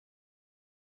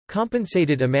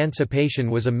Compensated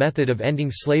emancipation was a method of ending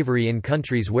slavery in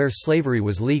countries where slavery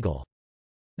was legal.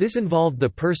 This involved the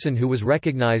person who was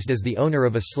recognized as the owner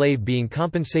of a slave being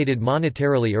compensated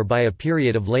monetarily or by a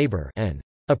period of labor, an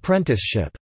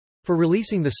apprenticeship, for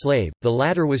releasing the slave. The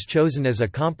latter was chosen as a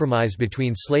compromise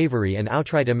between slavery and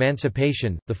outright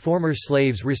emancipation, the former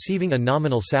slaves receiving a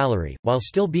nominal salary, while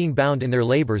still being bound in their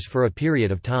labors for a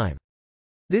period of time.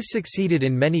 This succeeded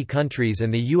in many countries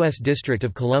and the U.S. District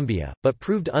of Columbia, but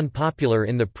proved unpopular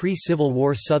in the pre-Civil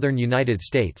War southern United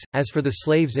States. As for the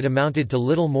slaves, it amounted to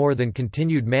little more than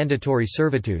continued mandatory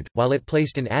servitude, while it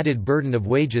placed an added burden of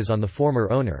wages on the former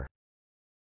owner.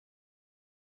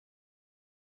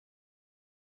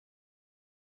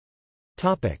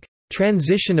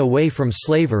 Transition away from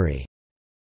slavery.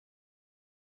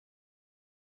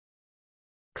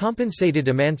 Compensated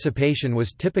emancipation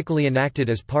was typically enacted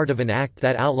as part of an act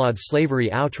that outlawed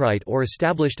slavery outright or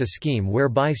established a scheme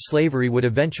whereby slavery would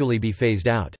eventually be phased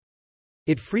out.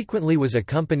 It frequently was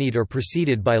accompanied or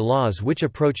preceded by laws which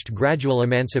approached gradual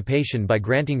emancipation by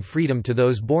granting freedom to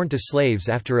those born to slaves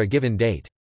after a given date.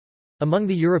 Among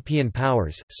the European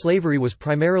powers, slavery was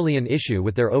primarily an issue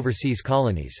with their overseas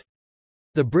colonies.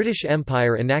 The British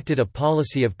Empire enacted a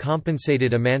policy of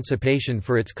compensated emancipation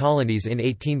for its colonies in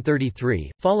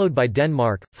 1833, followed by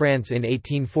Denmark, France in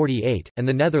 1848, and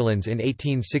the Netherlands in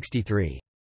 1863.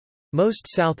 Most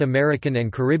South American and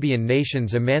Caribbean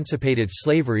nations emancipated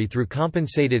slavery through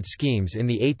compensated schemes in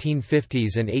the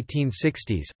 1850s and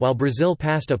 1860s, while Brazil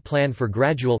passed a plan for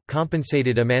gradual,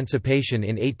 compensated emancipation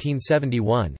in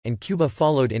 1871, and Cuba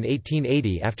followed in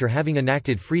 1880 after having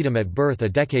enacted freedom at birth a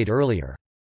decade earlier.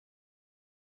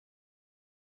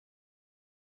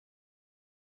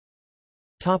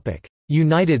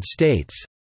 United States.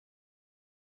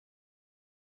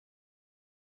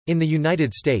 In the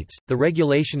United States, the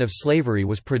regulation of slavery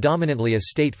was predominantly a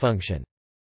state function.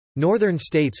 Northern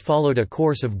states followed a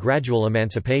course of gradual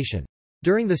emancipation.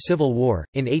 During the Civil War,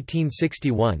 in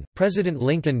 1861, President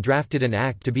Lincoln drafted an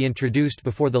act to be introduced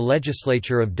before the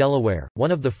legislature of Delaware,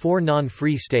 one of the four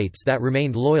non-free states that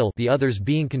remained loyal, the others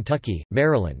being Kentucky,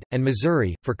 Maryland, and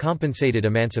Missouri, for compensated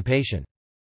emancipation.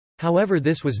 However,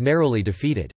 this was narrowly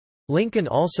defeated. Lincoln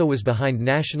also was behind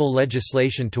national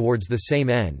legislation towards the same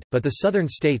end, but the Southern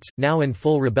states, now in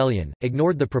full rebellion,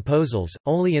 ignored the proposals.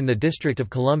 Only in the District of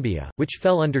Columbia, which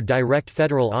fell under direct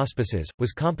federal auspices,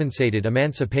 was compensated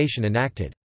emancipation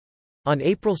enacted. On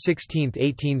April 16,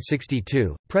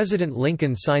 1862, President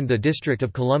Lincoln signed the District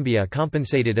of Columbia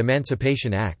Compensated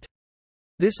Emancipation Act.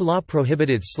 This law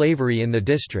prohibited slavery in the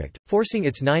district, forcing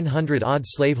its 900-odd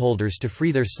slaveholders to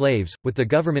free their slaves, with the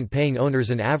government paying owners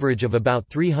an average of about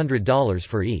 $300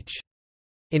 for each.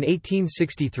 In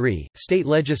 1863, state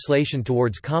legislation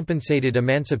towards compensated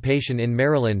emancipation in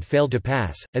Maryland failed to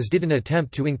pass, as did an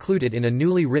attempt to include it in a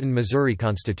newly written Missouri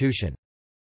Constitution.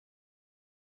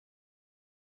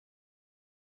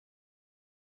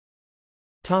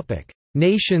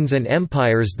 Nations and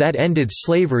empires that ended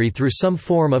slavery through some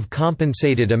form of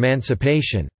compensated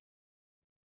emancipation.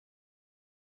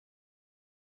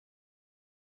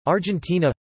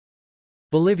 Argentina,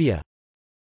 Bolivia,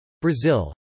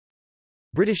 Brazil,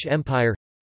 British Empire,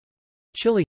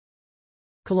 Chile,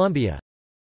 Colombia,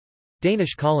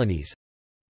 Danish colonies,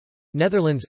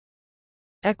 Netherlands,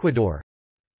 Ecuador,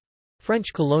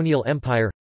 French colonial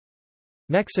empire,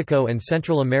 Mexico and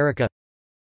Central America,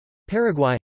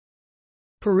 Paraguay,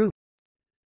 Peru,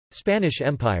 Spanish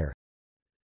Empire,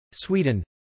 Sweden,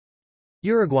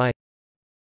 Uruguay,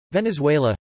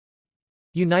 Venezuela,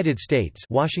 United States,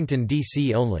 Washington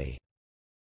D.C. only.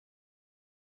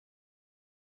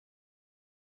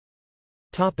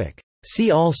 Topic: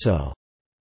 See also: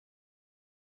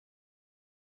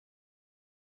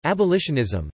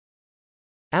 Abolitionism,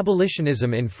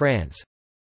 Abolitionism in France,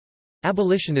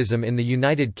 Abolitionism in the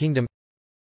United Kingdom,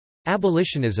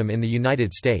 Abolitionism in the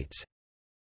United States.